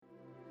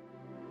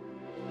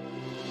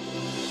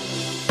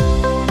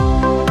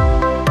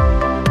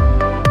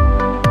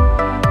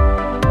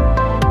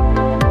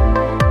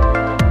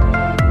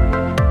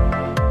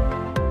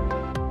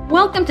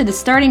Welcome to the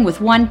Starting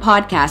With One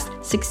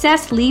podcast,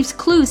 Success Leaves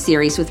Clues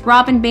series with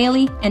Robin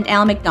Bailey and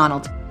Al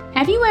McDonald.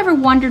 Have you ever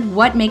wondered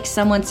what makes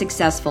someone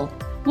successful?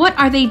 What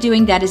are they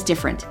doing that is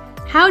different?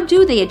 How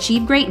do they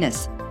achieve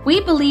greatness?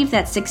 We believe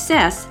that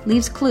success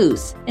leaves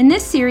clues. In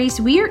this series,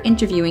 we are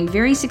interviewing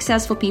very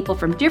successful people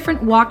from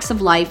different walks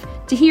of life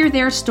to hear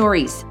their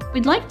stories.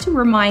 We'd like to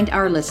remind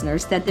our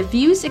listeners that the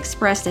views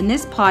expressed in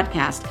this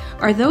podcast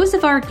are those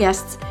of our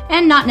guests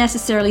and not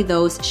necessarily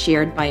those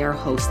shared by our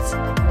hosts.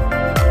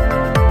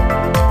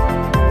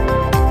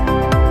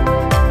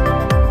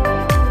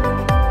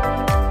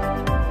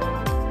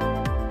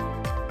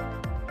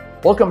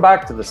 Welcome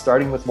back to the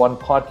Starting With One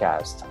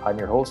podcast. I'm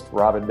your host,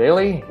 Robin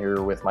Bailey,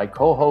 here with my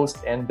co-host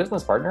and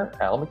business partner,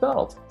 Al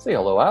McDonald. Say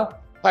hello, Al.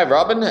 Hi,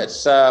 Robin.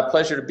 It's a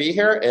pleasure to be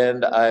here,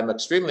 and I'm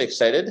extremely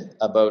excited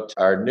about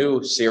our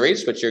new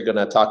series, which you're going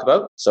to talk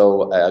about.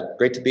 So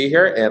great to be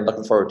here and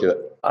looking forward to it.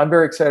 I'm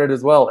very excited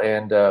as well,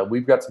 and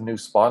we've got some new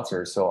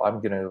sponsors, so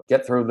I'm going to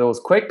get through those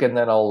quick, and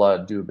then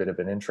I'll do a bit of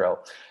an intro.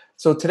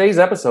 So today's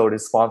episode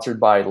is sponsored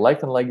by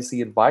Life and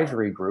Legacy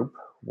Advisory Group,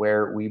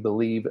 where we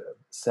believe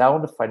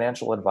sound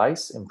financial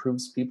advice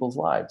improves people's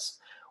lives.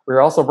 We're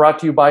also brought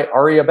to you by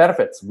ARIA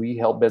Benefits. We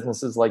help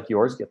businesses like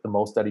yours get the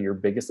most out of your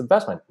biggest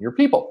investment, your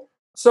people.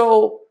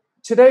 So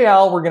today,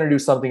 Al, we're going to do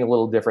something a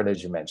little different,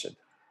 as you mentioned.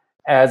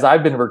 As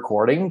I've been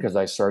recording, because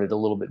I started a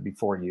little bit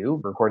before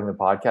you, recording the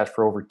podcast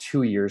for over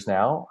 2 years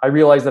now, I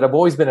realized that I've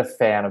always been a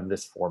fan of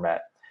this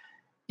format.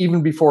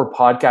 Even before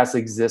podcasts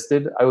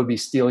existed, I would be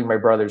stealing my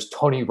brother's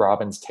Tony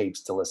Robbins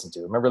tapes to listen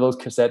to. Remember those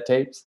cassette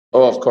tapes?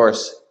 Oh, of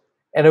course.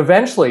 And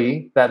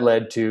eventually that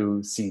led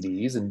to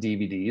CDs and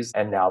DVDs.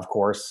 And now, of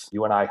course,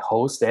 you and I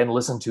host and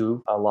listen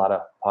to a lot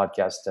of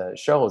podcast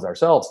shows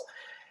ourselves.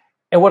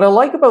 And what I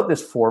like about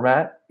this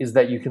format is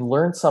that you can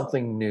learn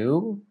something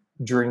new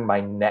during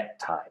my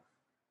net time.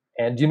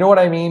 And do you know what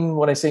I mean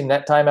when I say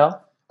net time,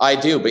 Al? I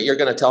do, but you're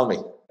going to tell me.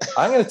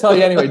 I'm going to tell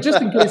you anyway,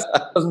 just in case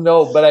someone doesn't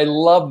know. But I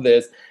love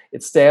this.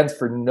 It stands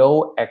for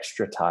no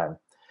extra time.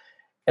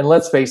 And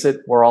let's face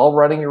it, we're all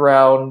running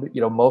around,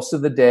 most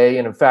of the day.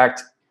 And in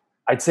fact,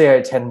 I'd say I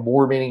attend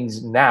more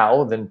meetings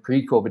now than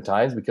pre-COVID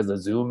times because of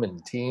Zoom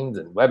and Teams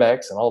and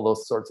WebEx and all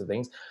those sorts of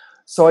things.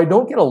 So I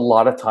don't get a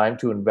lot of time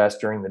to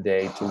invest during the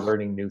day to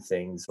learning new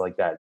things like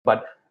that.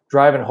 But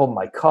driving home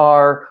my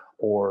car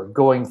or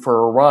going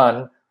for a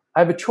run, I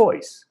have a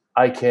choice.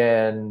 I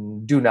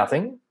can do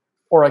nothing,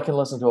 or I can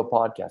listen to a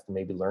podcast and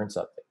maybe learn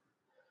something.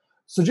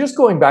 So just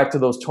going back to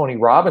those Tony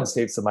Robbins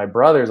tapes of my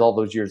brothers all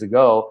those years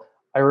ago,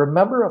 I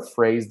remember a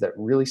phrase that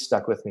really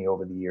stuck with me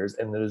over the years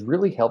and that has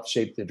really helped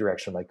shape the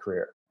direction of my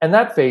career. And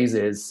that phrase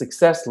is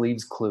success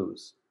leaves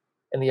clues.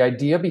 And the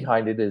idea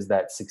behind it is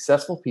that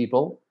successful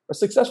people are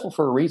successful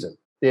for a reason.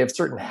 They have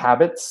certain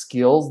habits,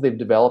 skills they've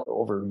developed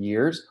over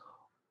years,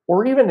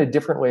 or even a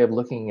different way of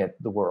looking at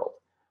the world.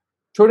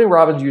 Tony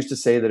Robbins used to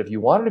say that if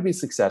you wanted to be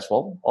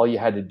successful, all you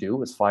had to do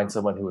was find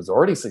someone who was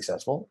already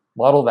successful,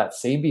 model that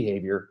same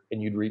behavior,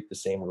 and you'd reap the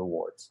same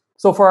rewards.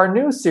 So for our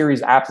new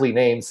series aptly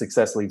named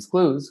Success Leaves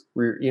Clues,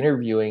 we're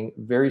interviewing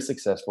very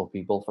successful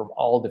people from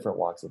all different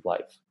walks of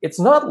life. It's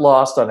not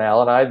lost on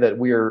Al and I that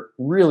we are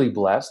really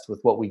blessed with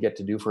what we get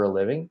to do for a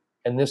living,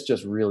 and this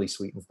just really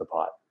sweetens the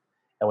pot.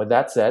 And with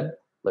that said,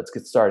 let's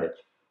get started.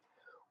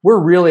 We're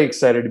really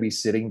excited to be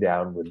sitting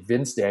down with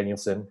Vince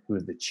Danielson, who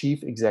is the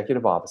Chief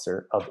Executive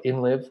Officer of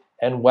InLiv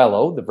and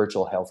Wello, the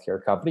virtual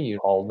healthcare company you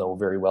all know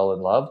very well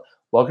and love.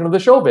 Welcome to the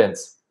show,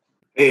 Vince.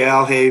 Hey,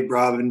 Al. Hey,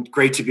 Robin.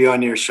 Great to be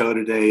on your show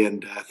today,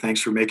 and thanks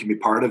for making me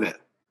part of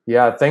it.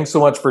 Yeah, thanks so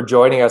much for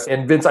joining us.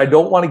 And Vince, I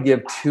don't want to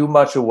give too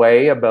much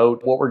away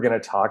about what we're going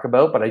to talk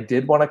about, but I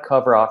did want to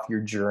cover off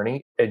your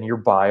journey and your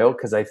bio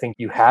because I think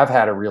you have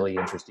had a really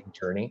interesting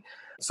journey.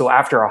 So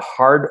after a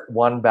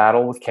hard-won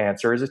battle with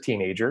cancer as a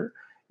teenager,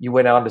 you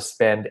went on to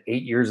spend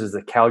 8 years as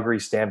a Calgary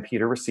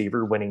Stampeder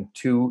receiver, winning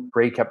 2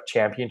 Grey Cup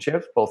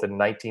championships, both in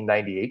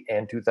 1998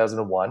 and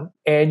 2001.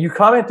 And you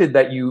commented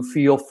that you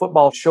feel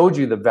football showed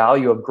you the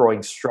value of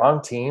growing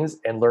strong teams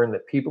and learned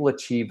that people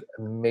achieve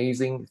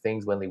amazing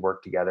things when they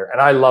work together.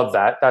 And I love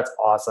that. That's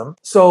awesome.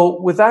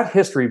 So with that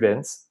history,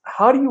 Vince,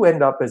 how do you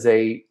end up as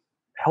a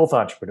health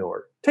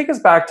entrepreneur? Take us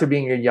back to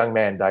being a young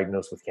man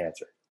diagnosed with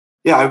cancer.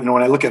 Yeah,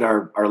 when I look at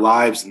our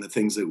lives and the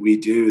things that we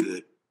do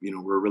that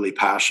we're really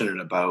passionate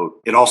about,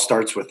 it all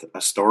starts with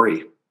a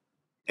story.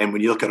 And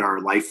when you look at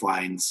our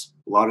lifelines,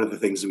 a lot of the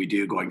things that we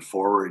do going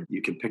forward,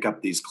 you can pick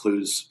up these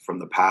clues from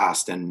the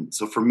past. And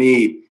so for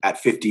me, at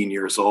 15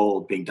 years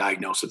old, being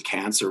diagnosed with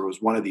cancer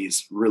was one of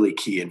these really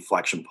key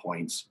inflection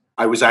points.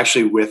 I was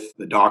actually with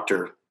the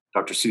doctor,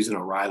 Dr. Susan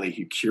O'Reilly,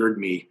 who cured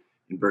me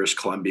in British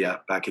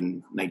Columbia back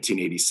in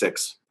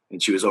 1986.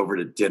 And she was over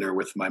to dinner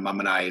with my mom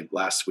and I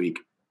last week.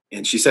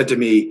 And she said to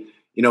me,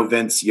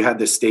 Vince, you had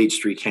this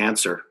stage 3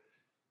 cancer.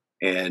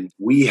 And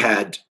we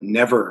had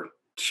never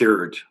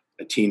cured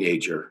a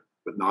teenager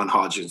with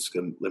non-Hodgkin's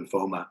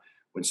lymphoma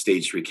when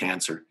stage 3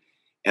 cancer.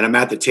 And I'm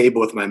at the table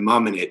with my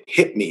mom and it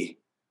hit me.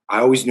 I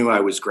always knew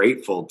I was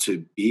grateful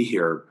to be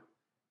here,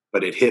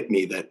 but it hit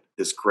me that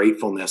this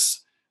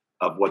gratefulness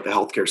of what the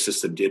healthcare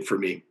system did for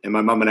me. And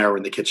my mom and I were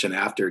in the kitchen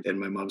after, and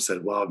my mom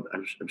said, well,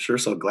 I'm sure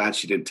so glad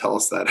she didn't tell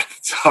us that at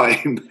the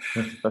time.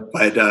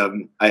 But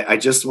I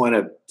just want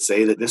to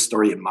say that this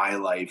story in my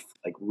life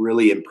like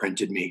really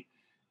imprinted me.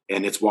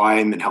 And it's why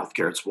I'm in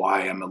healthcare. It's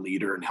why I'm a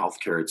leader in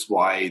healthcare. It's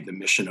why the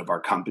mission of our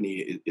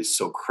company is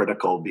so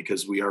critical,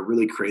 because we are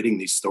really creating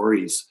these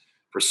stories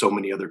for so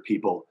many other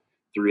people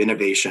through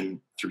innovation,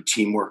 through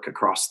teamwork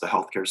across the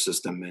healthcare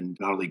system. And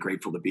not only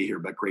grateful to be here,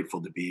 but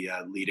grateful to be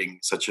leading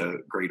such a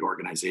great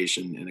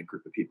organization and a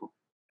group of people.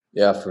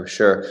 Yeah, for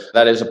sure.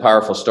 That is a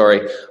powerful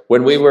story.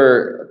 When we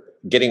were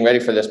getting ready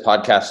for this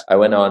podcast, I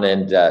went on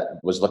and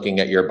was looking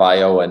at your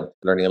bio and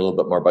learning a little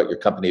bit more about your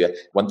company.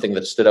 One thing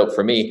that stood out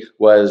for me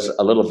was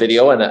a little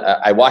video, and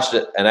I watched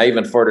it, and I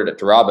even forwarded it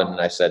to Robin, and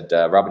I said,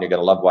 Robin, you're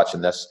going to love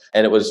watching this.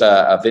 And it was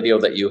a video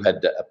that you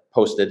had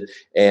posted,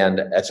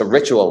 and it's a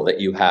ritual that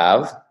you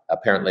have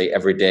apparently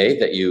every day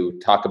that you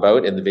talk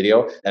about in the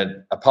video.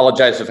 And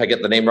apologize if I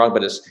get the name wrong,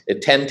 but it's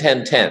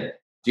 10-10-10.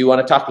 Do you want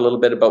to talk a little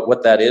bit about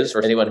what that is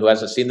for anyone who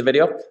hasn't seen the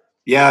video?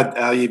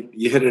 Yeah,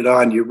 you hit it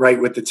on. You're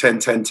right with the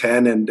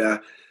 10-10-10. And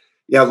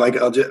like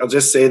I'll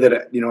just say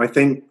that, I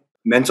think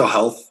mental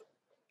health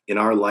in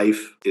our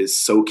life is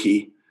so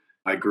key.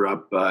 I grew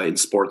up in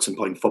sports and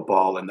playing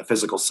football and the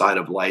physical side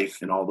of life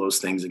and all those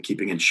things and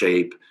keeping in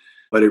shape.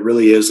 But it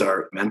really is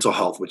our mental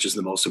health, which is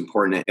the most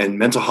important. And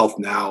mental health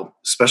now,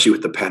 especially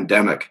with the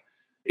pandemic,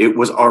 it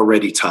was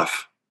already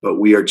tough. But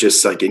we are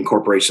just like in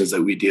corporations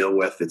that we deal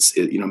with,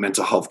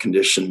 mental health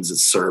conditions,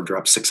 it's served are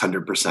up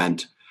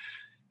 600%.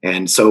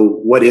 And so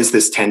what is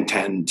this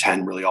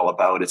 10-10-10 really all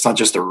about? It's not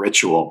just a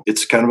ritual.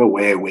 It's kind of a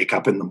way I wake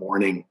up in the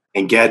morning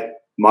and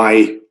get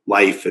my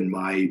life and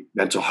my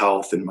mental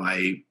health and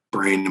my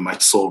brain and my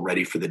soul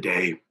ready for the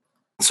day.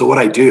 So what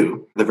I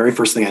do, the very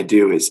first thing I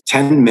do is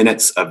 10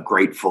 minutes of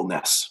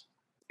gratefulness.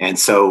 And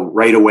so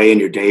right away in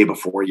your day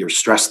before you're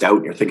stressed out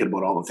and you're thinking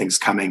about all the things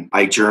coming,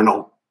 I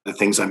journal the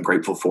things I'm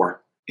grateful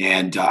for.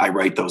 And I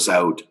write those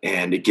out,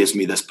 and it gives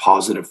me this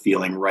positive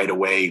feeling right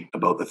away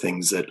about the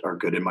things that are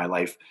good in my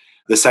life.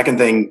 The second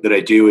thing that I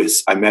do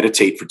is I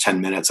meditate for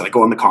 10 minutes. I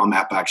go on the Calm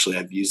app, actually.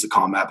 I've used the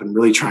Calm app and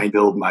really try and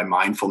build my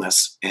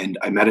mindfulness. And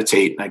I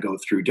meditate and I go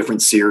through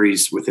different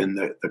series within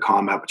the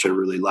Calm app, which I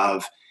really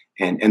love.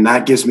 And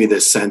that gives me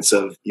this sense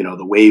of,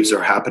 the waves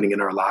are happening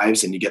in our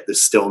lives, and you get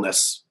this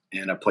stillness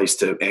and a place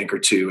to anchor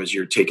to as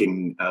you're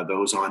taking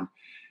those on.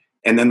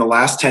 And then the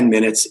last 10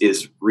 minutes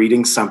is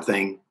reading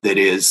something that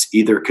is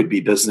either could be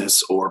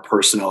business or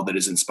personal that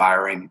is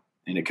inspiring.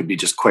 And it could be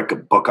just a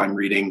book I'm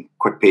reading,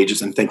 quick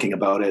pages and thinking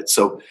about it.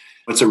 So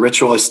it's a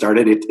ritual I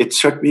started. It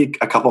took me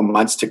a couple of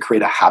months to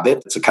create a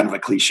habit. It's a kind of a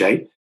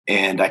cliche.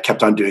 And I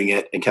kept on doing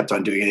it.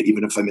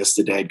 Even if I missed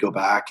a day, I'd go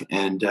back.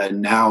 And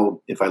now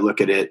if I look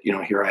at it,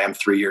 here I am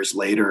 3 years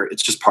later,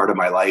 it's just part of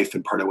my life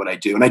and part of what I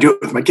do. And I do it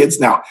with my kids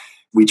now.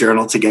 We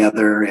journal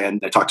together, and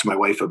I talk to my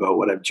wife about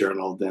what I've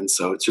journaled. And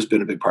so it's just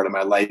been a big part of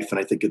my life. And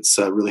I think it's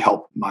really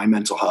helped my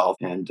mental health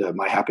and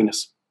my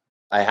happiness.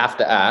 I have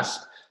to ask,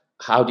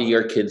 how do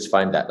your kids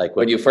find that? Like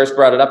when you first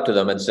brought it up to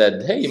them and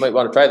said, hey, you might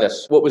want to try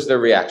this, what was their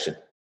reaction?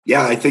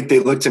 Yeah, I think they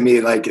looked at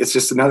me like it's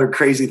just another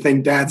crazy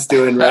thing Dad's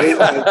doing, right?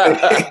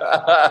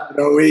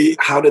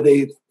 How do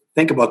they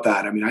think about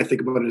that? I mean, I think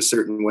about it a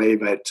certain way,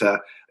 but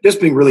just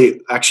being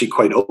really actually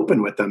quite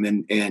open with them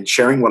and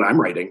sharing what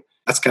I'm writing.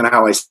 That's kind of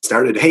how I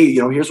started. Hey,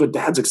 here's what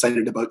Dad's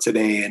excited about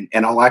today.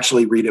 And I'll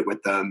actually read it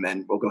with them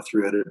and we'll go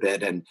through it a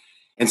bit.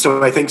 And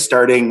so I think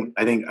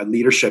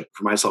leadership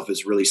for myself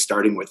is really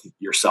starting with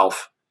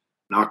yourself,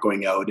 not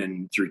going out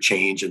and through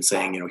change and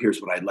saying,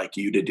 here's what I'd like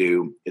you to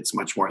do. It's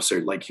much more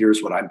certain, like,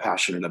 here's what I'm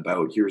passionate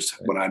about. Here's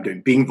what I'm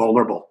doing. Being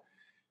vulnerable,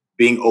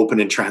 being open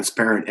and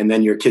transparent. And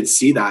then your kids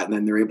see that and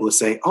then they're able to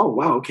say, oh,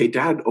 wow, okay,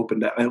 Dad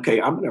opened up. Okay,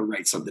 I'm going to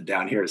write something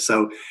down here.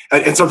 So,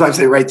 and sometimes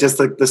they write just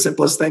the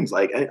simplest things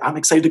like, hey, I'm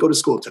excited to go to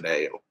school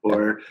today,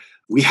 or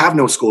we have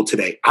no school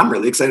today. I'm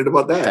really excited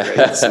about that.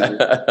 Right?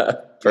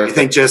 So I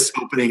think just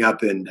opening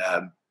up and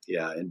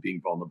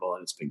being vulnerable,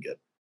 and it's been good.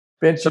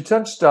 Vince, you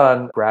touched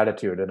on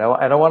gratitude, and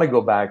I want to go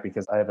back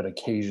because I have an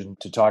occasion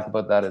to talk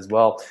about that as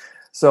well.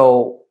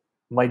 So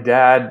my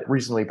dad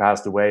recently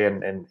passed away,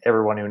 and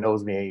everyone who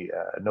knows me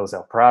knows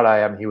how proud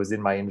I am. He was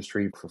in my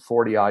industry for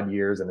 40 odd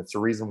years, and it's the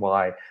reason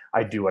why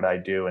I do what I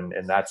do. And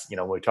that's,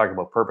 when we talk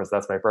about purpose,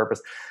 that's my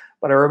purpose.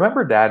 But I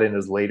remember Dad in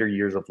his later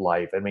years of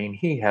life. I mean,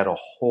 he had a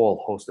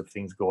whole host of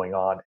things going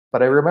on.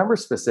 But I remember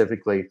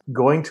specifically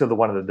going to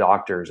one of the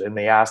doctors, and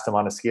they asked him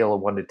on a scale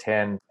of 1 to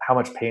 10, how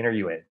much pain are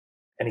you in?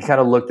 And he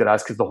kind of looked at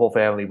us because the whole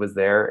family was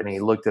there, and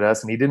he looked at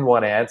us and he didn't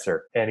want to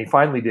answer. And he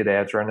finally did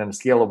answer. And on a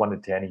scale of 1 to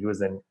 10, he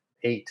was an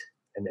 8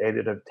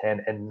 out of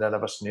 10. And none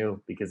of us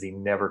knew because he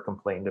never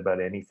complained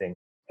about anything.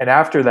 And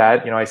after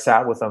that, I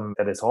sat with him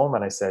at his home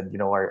and I said,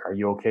 are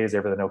you okay? Is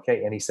everything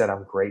okay? And he said,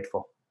 I'm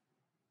grateful.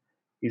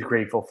 He's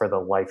grateful for the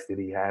life that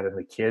he had and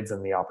the kids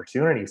and the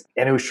opportunities.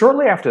 And it was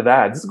shortly after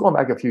that, this is going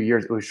back a few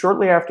years, it was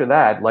shortly after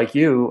that, like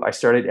you, I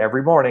started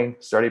every morning,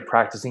 started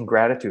practicing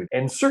gratitude.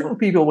 And certain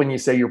people, when you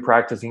say you're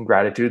practicing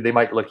gratitude, they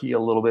might look at you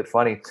a little bit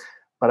funny.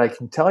 But I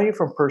can tell you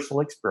from personal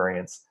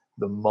experience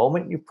The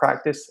moment you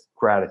practice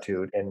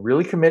gratitude and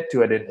really commit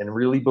to it and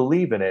really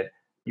believe in it,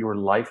 your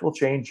life will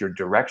change, your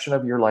direction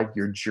of your life,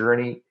 your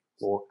journey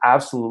will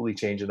absolutely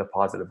change in a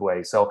positive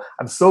way. So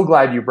I'm so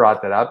glad you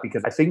brought that up,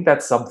 because I think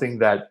that's something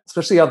that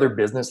especially other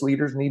business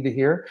leaders need to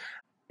hear.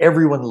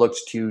 Everyone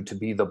looks to you to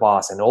be the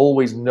boss and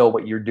always know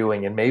what you're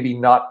doing and maybe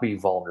not be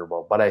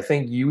vulnerable. But I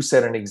think you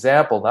set an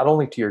example, not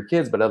only to your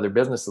kids, but other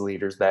business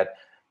leaders, that,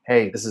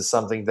 hey, this is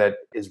something that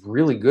is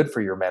really good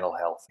for your mental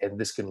health, and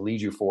this can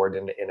lead you forward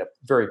in a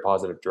very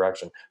positive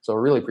direction. So I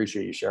really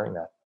appreciate you sharing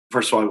that.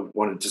 First of all, I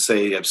wanted to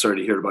say I'm sorry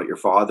to hear about your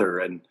father,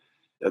 and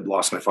I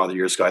lost my father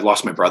years ago. I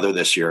lost my brother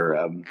this year,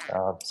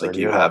 like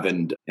you have,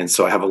 and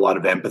so I have a lot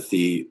of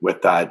empathy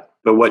with that.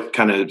 But what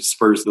kind of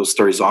spurs those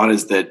stories on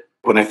is that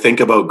when I think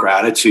about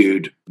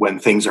gratitude, when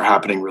things are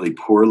happening really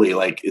poorly,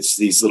 like it's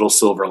these little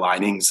silver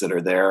linings that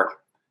are there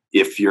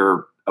if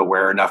you're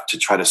aware enough to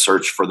try to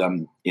search for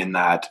them in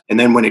that. And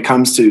then when it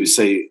comes to,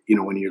 say,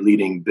 when you're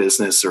leading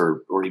business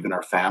or even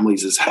our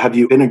families, is have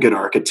you been a good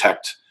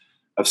architect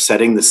of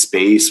setting the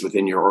space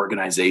within your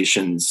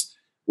organizations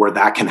where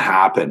that can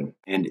happen?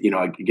 And,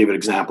 I give an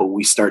example.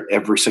 We start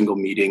every single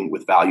meeting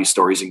with value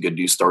stories and good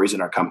news stories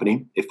in our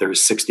company. If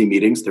there's 60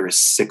 meetings, there is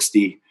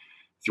 60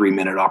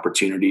 3-minute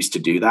opportunities to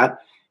do that.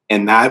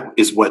 And that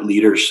is what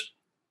leaders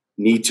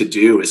need to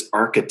do, is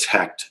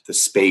architect the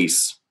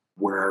space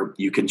where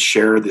you can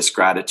share this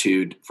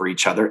gratitude for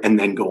each other and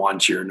then go on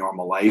to your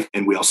normal life.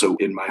 And we also,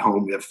 in my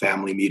home, we have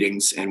family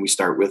meetings, and we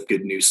start with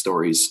good news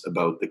stories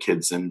about the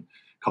kids, and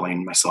Colleen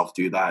and myself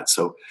do that.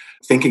 So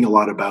thinking a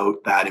lot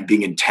about that and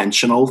being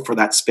intentional for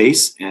that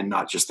space, and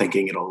not just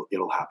thinking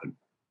it'll happen.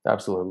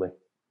 Absolutely.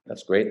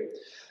 That's great.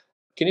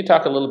 Can you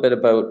talk a little bit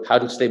about how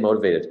to stay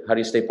motivated? How do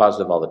you stay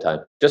positive all the time?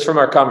 Just from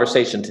our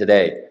conversation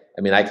today,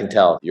 I can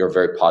tell you're a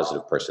very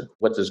positive person.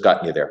 What has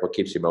gotten you there? What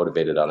keeps you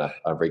motivated on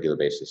a regular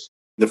basis?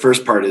 The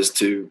first part is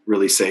to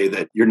really say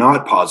that you're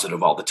not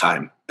positive all the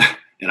time.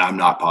 And I'm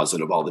not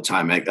positive all the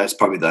time. That's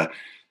probably the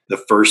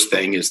first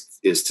thing is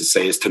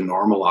to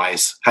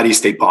normalize. How do you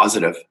stay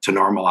positive? To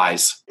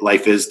normalize.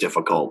 Life is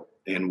difficult,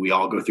 and we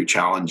all go through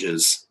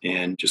challenges.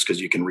 And just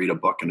because you can read a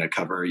book and a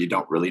cover, you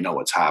don't really know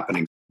what's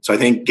happening. So I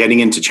think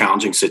getting into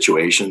challenging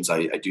situations,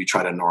 I do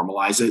try to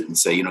normalize it and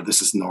say,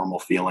 this is normal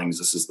feelings.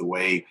 This is the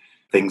way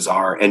things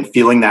are. And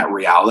feeling that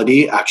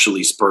reality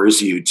actually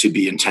spurs you to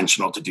be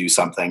intentional to do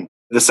something.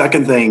 The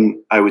second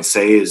thing I would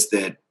say is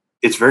that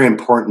it's very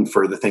important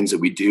for the things that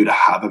we do to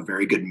have a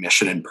very good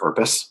mission and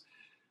purpose.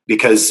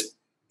 Because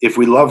if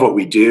we love what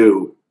we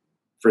do,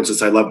 for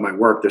instance, I love my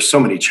work, there's so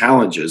many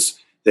challenges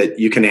that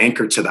you can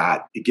anchor to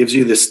that. It gives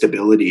you this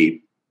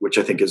stability, which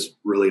I think is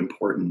really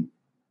important.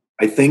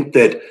 I think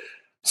that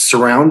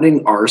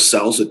surrounding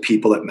ourselves with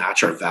people that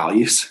match our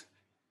values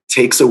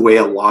takes away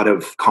a lot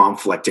of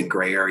conflict and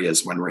gray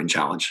areas when we're in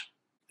challenge.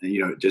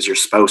 And, does your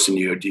spouse and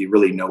do you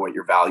really know what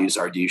your values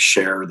are? Do you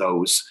share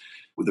those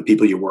with the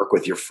people you work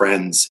with, your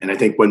friends? And I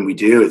think when we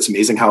do, it's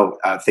amazing how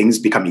things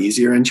become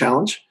easier in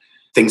challenge.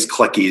 Things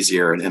click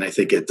easier. And I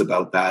think it's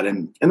about that.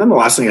 And then the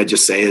last thing I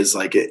just say is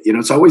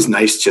it's always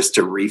nice just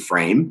to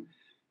reframe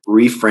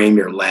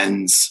your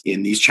lens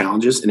in these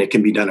challenges. And it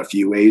can be done a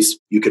few ways.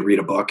 You could read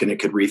a book and it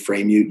could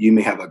reframe you. You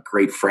may have a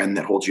great friend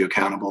that holds you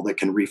accountable that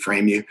can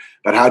reframe you.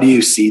 But how do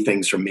you see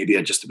things from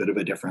maybe just a bit of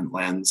a different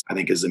lens, I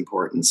think is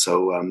important.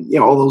 So,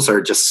 all those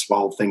are just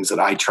small things that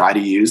I try to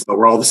use, but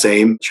we're all the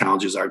same.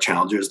 Challenges are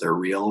challenges. They're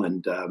real.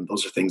 And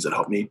those are things that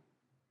help me.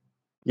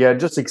 Yeah,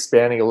 just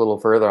expanding a little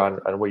further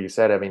on what you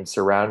said.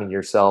 Surrounding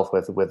yourself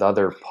with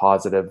other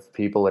positive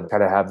people and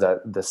kind of have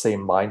the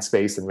same mind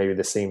space and maybe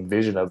the same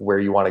vision of where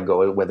you want to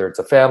go, whether it's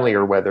a family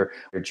or whether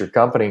it's your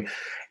company.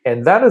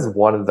 And that is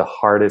one of the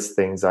hardest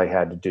things I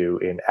had to do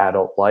in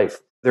adult life.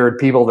 There are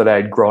people that I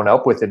had grown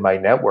up with in my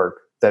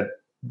network that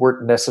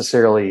weren't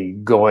necessarily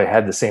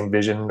had the same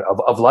vision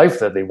of life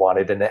that they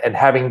wanted, and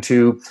having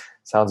to,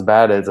 sounds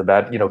bad, it's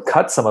about,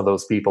 cut some of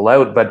those people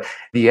out. But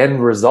the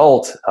end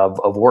result of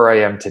where I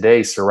am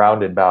today,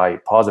 surrounded by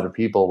positive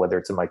people, whether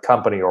it's in my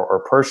company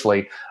or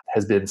personally,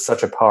 has been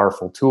such a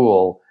powerful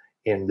tool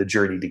in the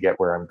journey to get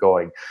where I'm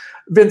going.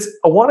 Vince,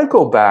 I want to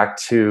go back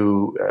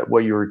to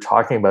what you were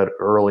talking about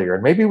earlier,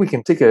 and maybe we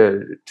can take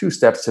 2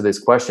 steps to this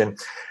question.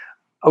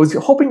 I was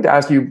hoping to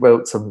ask you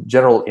about some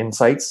general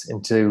insights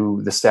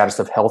into the status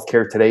of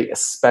healthcare today,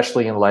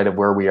 especially in light of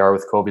where we are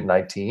with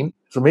COVID-19.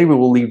 So maybe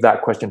we'll leave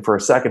that question for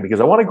a second, because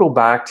I want to go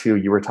back to,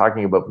 you were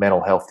talking about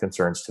mental health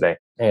concerns today.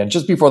 And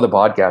just before the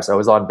podcast, I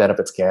was on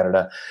Benefits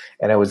Canada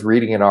and I was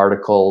reading an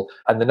article,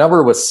 and the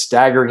number was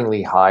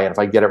staggeringly high. And if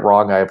I get it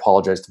wrong, I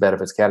apologize to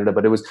Benefits Canada,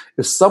 but it was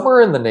somewhere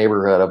in the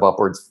neighborhood of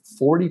upwards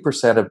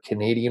 40% of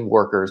Canadian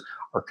workers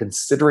are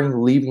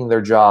considering leaving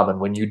their job. And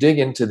when you dig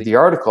into the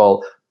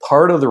article,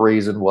 part of the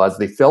reason was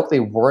they felt they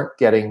weren't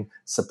getting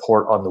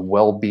support on the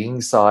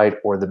well-being side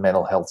or the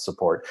mental health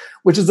support,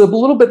 which is a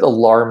little bit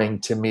alarming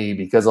to me,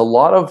 because a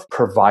lot of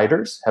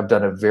providers have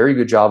done a very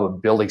good job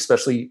of building,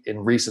 especially in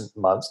recent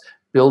months,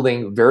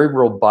 building very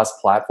robust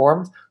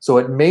platforms. So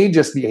it may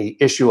just be an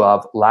issue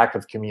of lack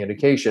of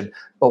communication.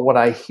 But when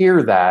I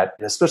hear that,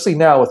 especially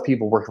now with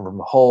people working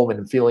from home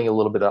and feeling a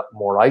little bit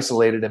more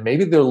isolated, and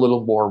maybe they're a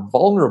little more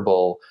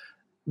vulnerable,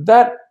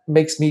 that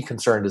makes me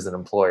concerned as an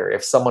employer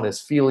if someone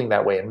is feeling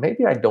that way and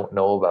maybe I don't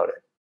know about it.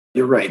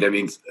 You're right. I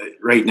mean,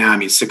 right now,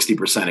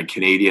 60% of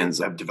Canadians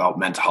have developed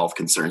mental health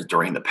concerns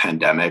during the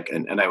pandemic.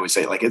 And I always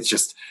say, like,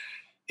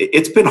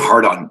 it's been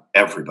hard on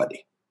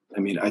everybody. I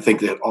mean, I think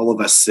that all of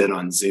us sit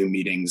on Zoom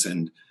meetings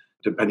and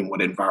depending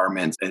what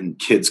environment and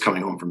kids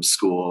coming home from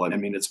school. And I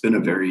mean, it's been a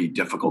very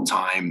difficult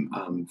time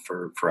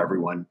for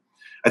everyone.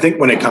 I think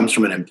when it comes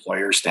from an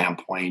employer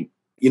standpoint,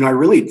 I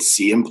really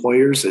see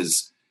employers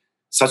as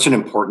such an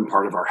important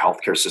part of our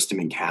healthcare system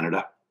in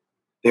Canada.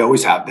 They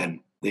always have been.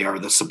 They are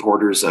the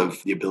supporters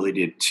of the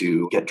ability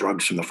to get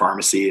drugs from the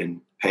pharmacy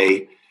and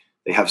pay.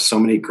 They have so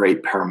many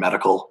great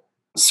paramedical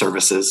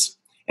services.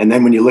 And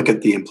then when you look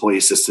at the employee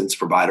assistance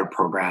provider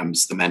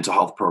programs, the mental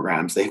health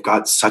programs, they've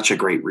got such a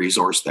great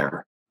resource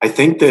there. I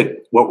think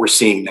that what we're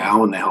seeing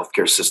now in the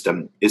healthcare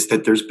system is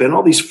that there's been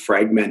all these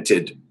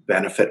fragmented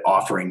benefit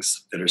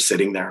offerings that are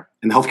sitting there.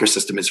 And the healthcare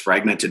system is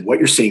fragmented. What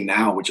you're seeing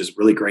now, which is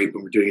really great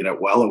when we're doing it at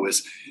Wello,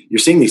 is you're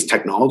seeing these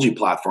technology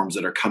platforms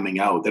that are coming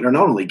out that are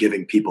not only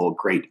giving people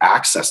great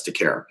access to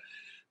care,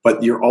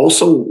 but you're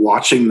also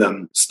watching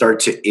them start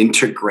to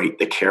integrate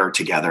the care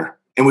together.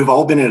 And we've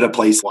all been at a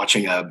place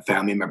watching a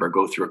family member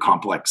go through a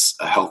complex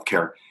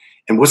healthcare.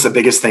 And what's the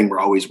biggest thing we're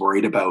always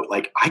worried about?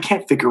 Like, I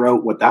can't figure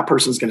out what that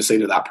person's going to say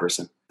to that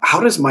person. How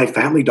does my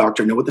family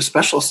doctor know what the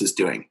specialist is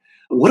doing?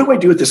 What do I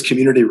do with this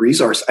community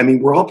resource? I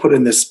mean, we're all put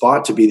in this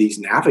spot to be these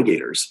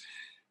navigators.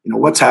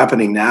 What's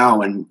happening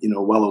now, and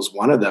Wello's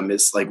one of them,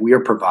 is like we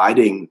are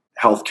providing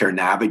healthcare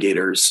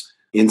navigators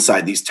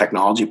inside these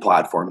technology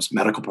platforms,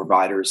 medical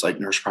providers like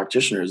nurse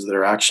practitioners that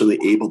are actually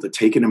able to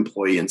take an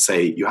employee and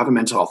say, you have a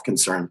mental health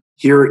concern.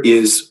 Here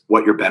is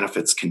what your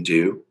benefits can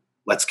do.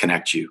 Let's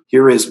connect you.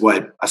 Here is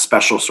what a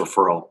specialist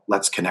referral.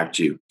 Let's connect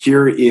you.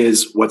 Here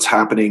is what's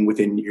happening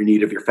within your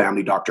need of your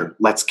family doctor.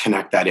 Let's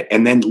connect that.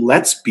 And then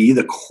let's be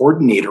the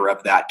coordinator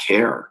of that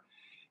care.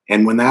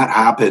 And when that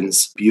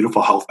happens,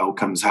 beautiful health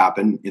outcomes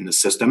happen in the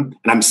system.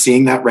 And I'm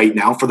seeing that right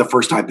now for the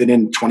first time. I've been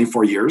in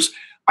 24 years.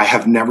 I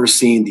have never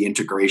seen the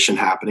integration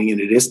happening. And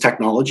it is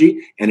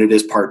technology and it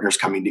is partners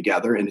coming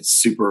together. And it's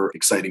super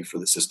exciting for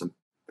the system.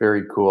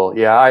 Very cool.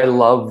 Yeah, I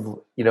love,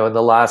 in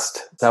the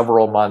last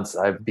several months,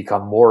 I've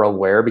become more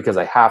aware because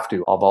I have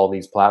to of all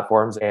these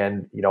platforms.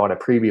 And, on a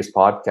previous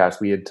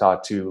podcast, we had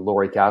talked to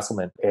Lori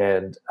Castleman.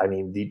 And I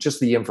mean,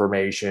 the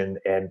information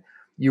and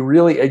you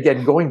really,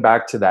 again, going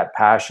back to that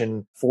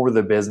passion for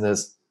the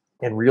business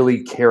and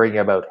really caring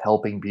about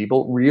helping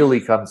people really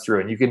comes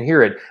through. And you can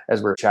hear it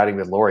as we're chatting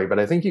with Lori, but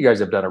I think you guys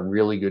have done a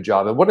really good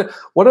job. And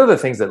one of the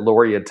things that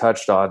Lori had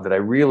touched on that I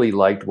really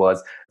liked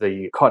was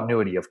the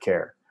continuity of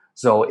care.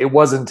 So it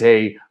wasn't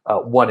a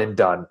one and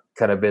done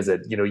kind of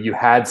visit. You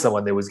had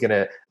someone that was going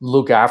to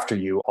look after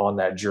you on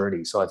that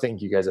journey. So I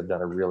think you guys have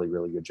done a really,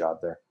 really good job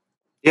there.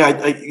 Yeah,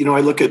 I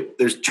look at,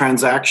 there's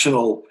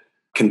transactional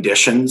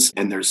conditions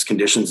and there's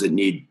conditions that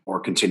need more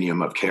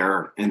continuum of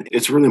care. And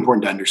it's really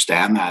important to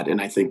understand that.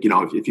 And I think,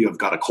 if you have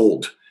got a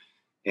cold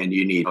and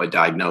you need a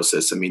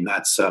diagnosis, I mean,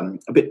 that's a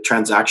bit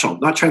transactional.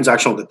 Not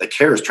transactional that the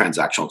care is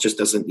transactional. It just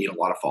doesn't need a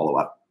lot of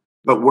follow-up.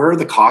 But where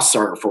the costs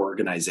are for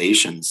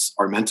organizations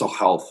are mental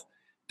health,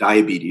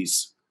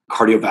 diabetes,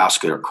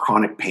 cardiovascular,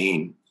 chronic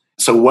pain.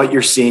 So what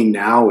you're seeing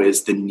now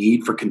is the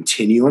need for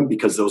continuum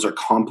because those are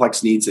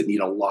complex needs that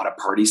need a lot of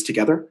parties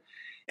together.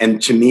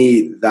 And to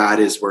me, that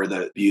is where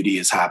the beauty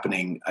is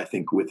happening, I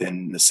think,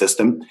 within the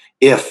system.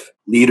 If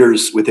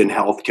leaders within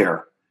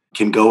healthcare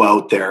can go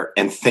out there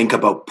and think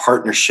about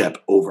partnership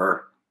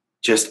over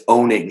just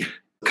owning,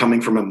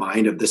 coming from a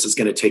mind of this is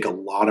going to take a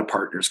lot of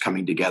partners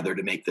coming together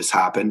to make this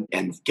happen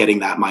and getting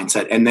that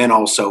mindset. And then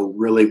also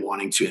really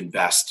wanting to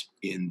invest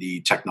in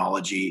the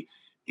technology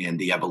and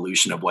the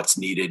evolution of what's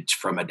needed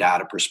from a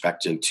data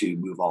perspective to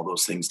move all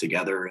those things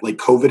together. Like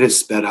COVID has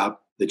sped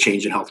up the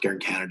change in healthcare in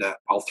Canada.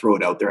 I'll throw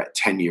it out there at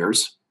 10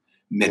 years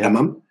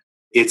minimum.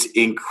 Yeah. It's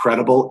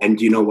incredible. And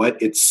you know what?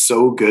 It's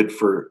so good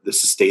for the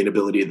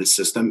sustainability of the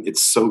system.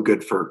 It's so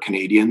good for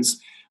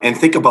Canadians. And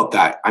think about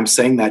that. I'm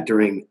saying that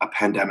during a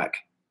pandemic.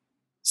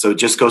 So it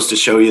just goes to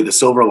show you the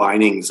silver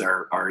linings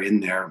are in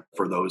there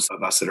for those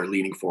of us that are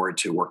leaning forward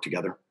to work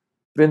together.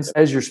 Vince,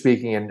 as you're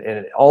speaking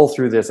and all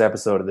through this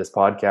episode of this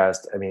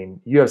podcast, I mean,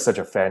 you have such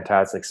a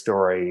fantastic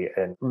story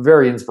and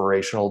very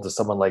inspirational to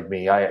someone like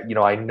me. I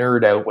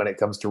nerd out when it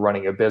comes to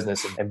running a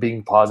business and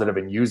being positive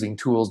and using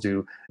tools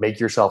to make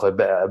yourself a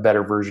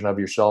better version of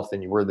yourself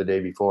than you were the day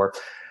before.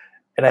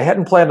 And I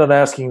hadn't planned on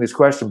asking this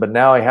question, but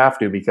now I have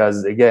to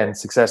because, again,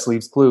 success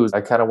leaves clues.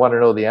 I kind of want to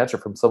know the answer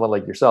from someone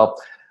like yourself.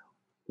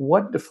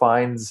 What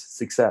defines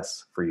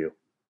success for you?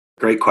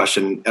 Great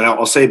question. And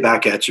I'll say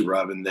back at you,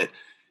 Robin, that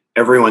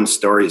everyone's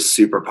story is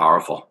super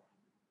powerful.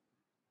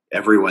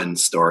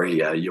 Everyone's story,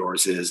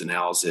 yours is and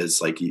Al's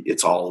is, like,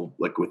 it's all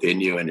like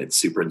within you and it's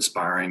super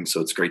inspiring.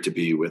 So it's great to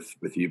be with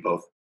you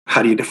both.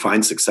 How do you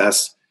define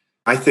success?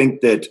 I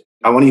think that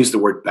I want to use the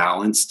word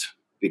balanced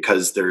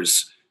because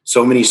there's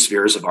so many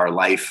spheres of our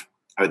life.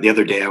 The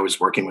other day I was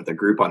working with a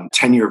group on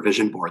 10-year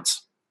vision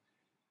boards.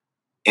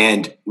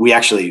 And we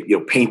actually,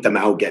 paint them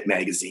out, get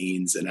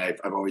magazines. And I've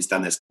always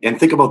done this. And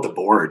think about the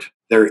board.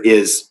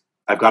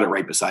 I've got it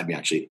right beside me,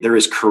 actually. There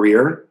is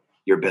career,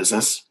 your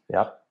business.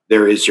 Yep.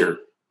 There is your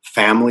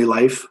family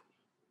life.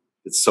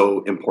 It's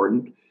so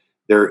important.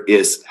 There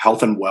is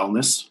health and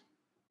wellness.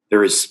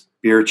 There is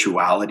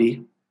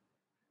spirituality.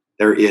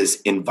 There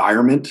is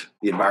environment,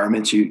 the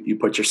environment you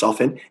put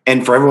yourself in.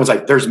 And for everyone's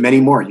like, there's many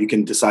more. You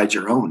can decide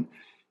your own.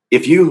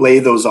 If you lay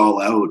those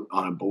all out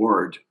on a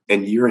board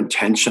and you're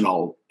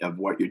intentional of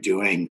what you're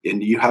doing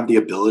and you have the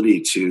ability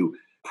to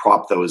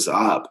prop those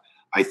up,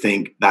 I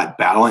think that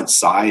balanced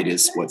side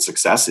is what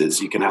success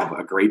is. You can have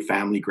a great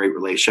family, great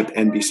relationship,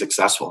 and be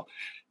successful.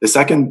 The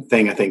second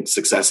thing I think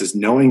success is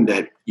knowing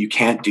that you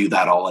can't do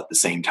that all at the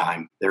same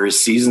time. There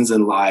is seasons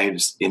and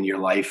lives in your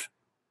life,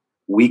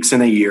 weeks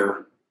in a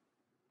year,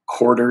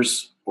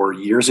 quarters or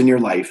years in your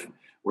life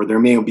where there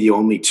may be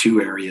only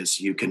 2 areas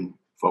you can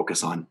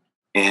focus on.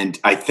 And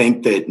I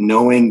think that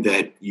knowing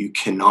that you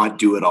cannot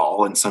do it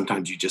all, and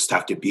sometimes you just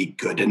have to be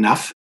good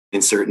enough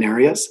in certain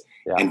areas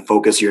and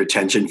focus your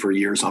attention for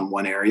years on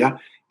one area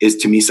is,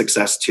 to me,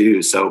 success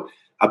too. So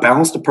a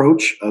balanced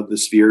approach of the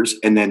spheres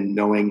and then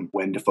knowing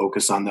when to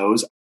focus on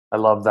those. I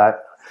love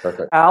that.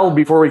 Perfect. Al,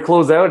 before we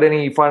close out,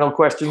 any final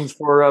questions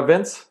for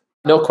Vince?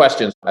 No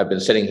questions. I've been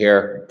sitting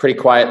here pretty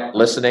quiet,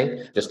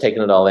 listening, just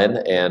taking it all in.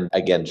 And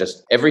again,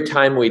 just every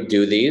time we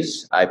do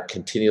these, I'm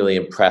continually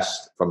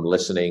impressed from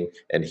listening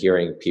and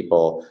hearing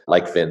people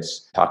like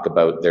Vince talk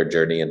about their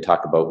journey and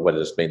talk about what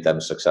has made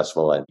them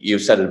successful. And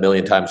you've said it a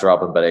million times,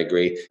 Robin, but I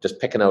agree. Just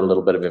picking out a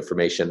little bit of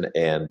information,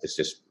 and it's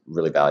just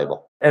really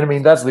valuable. And I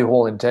mean, that's the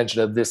whole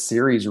intention of this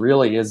series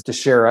really, is to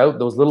share out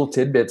those little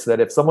tidbits that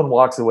if someone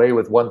walks away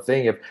with one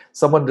thing, if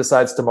someone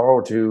decides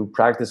tomorrow to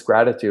practice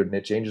gratitude and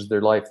it changes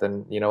their life,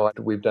 then,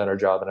 we've done our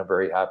job and I'm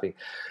very happy.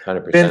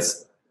 100%.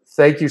 Vince,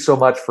 thank you so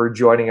much for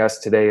joining us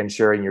today and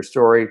sharing your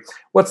story.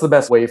 What's the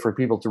best way for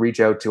people to reach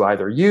out to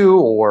either you,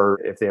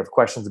 or if they have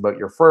questions about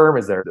your firm?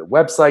 Is there a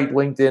website,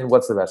 LinkedIn?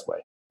 What's the best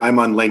way? I'm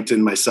on LinkedIn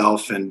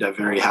myself, and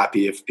very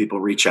happy if people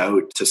reach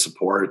out to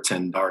support.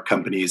 And our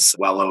company's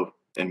Wello,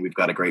 and we've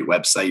got a great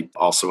website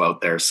also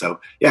out there.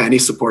 So yeah, any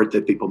support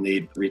that people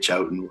need, reach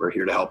out, and we're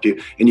here to help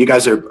you. And you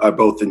guys are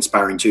both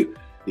inspiring too,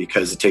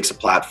 because it takes a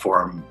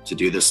platform to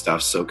do this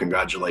stuff. So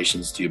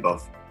congratulations to you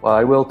both. Well,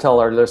 I will tell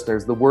our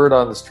listeners, the word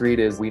on the street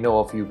is we know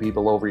a few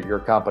people over at your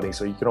company,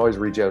 so you can always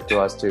reach out to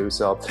us too.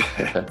 So,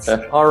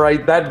 all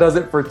right, that does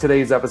it for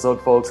today's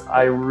episode, folks.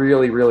 I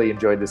really, really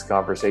enjoyed this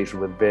conversation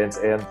with Vince.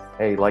 And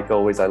hey, like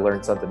always, I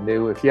learned something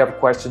new. If you have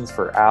questions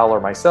for Al or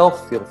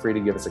myself, feel free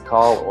to give us a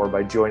call or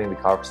by joining the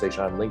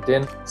conversation on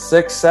LinkedIn.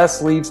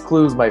 Success leaves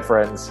clues, my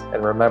friends.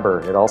 And remember,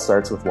 it all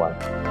starts with one.